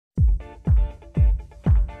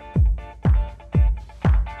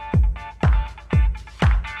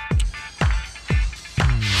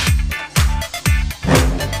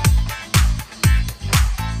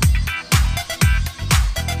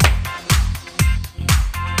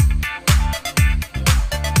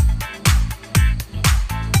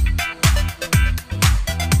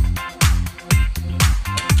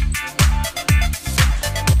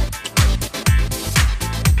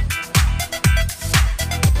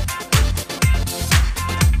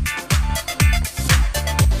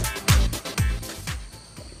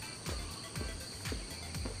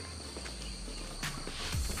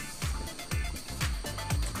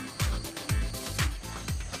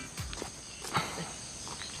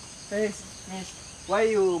Hey, miss, why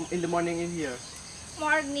you in the morning in here?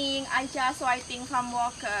 Morning, I just waiting from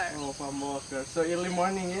worker. Oh, from worker. So early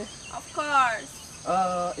morning, yeah? Of course.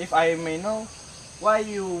 If I may know, why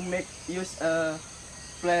you make use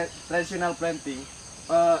traditional planting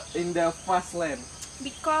in the fast land?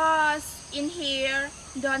 Because in here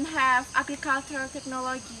don't have agricultural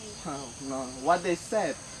technology. Oh, no, what they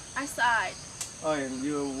said? I said, Oh, and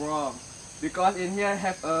you're wrong. Because in here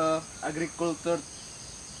have agriculture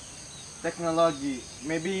technology.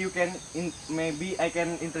 Maybe I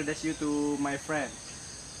can introduce you to my friend.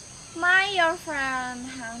 your friend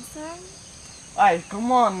handsome. Ay,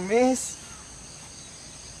 come on, miss.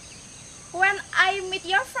 When I meet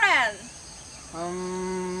your friend,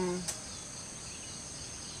 Um,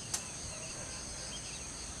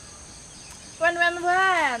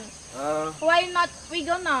 when? Why not we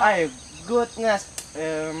go now? ay, goodness.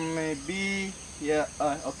 Maybe, yeah.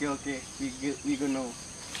 Okay. We go now.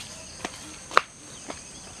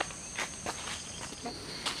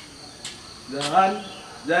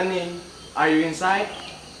 Johnny, are you inside?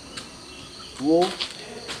 Whoa,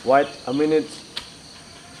 wait a minute.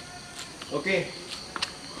 Okay.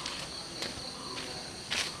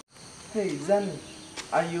 Hey, Johnny,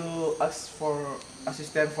 are you asked for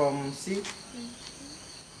assistant from C?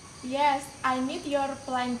 Yes, I need your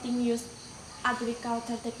planting use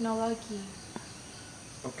agriculture technology.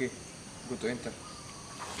 Okay, go to enter.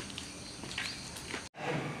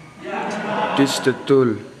 This the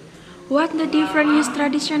tool. What the different use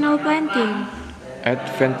traditional planting?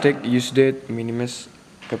 Advantage use date minimize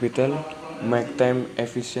capital, make time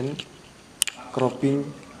efficient,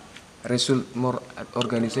 cropping result more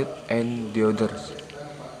organized, and the others.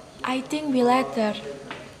 I think we later.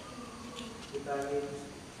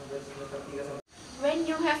 When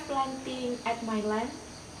you have planting at my land,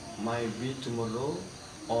 Might be tomorrow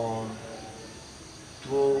or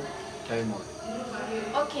 2 days more.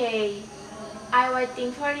 okay. I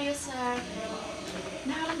waiting for you, sir.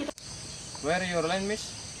 Now kita Where your land, miss?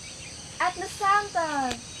 at the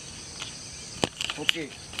center. Okay,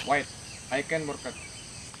 wait. I can work it.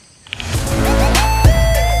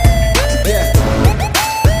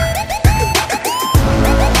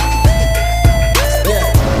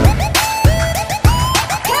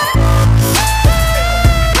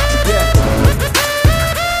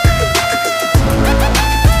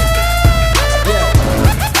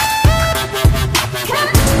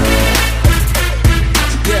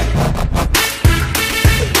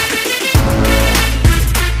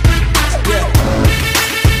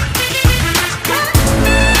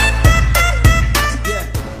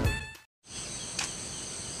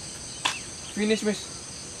 Finish, miss.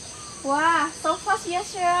 Wah, so fast ya,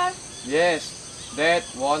 sir. Yes, that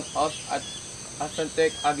one of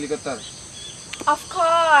authentic agriculture. Of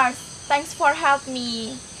course. Thanks for help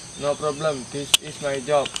me. No problem. This is my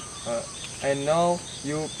job. And now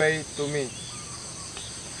you pay to me.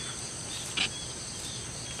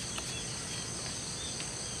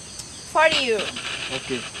 For you.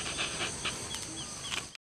 Okay.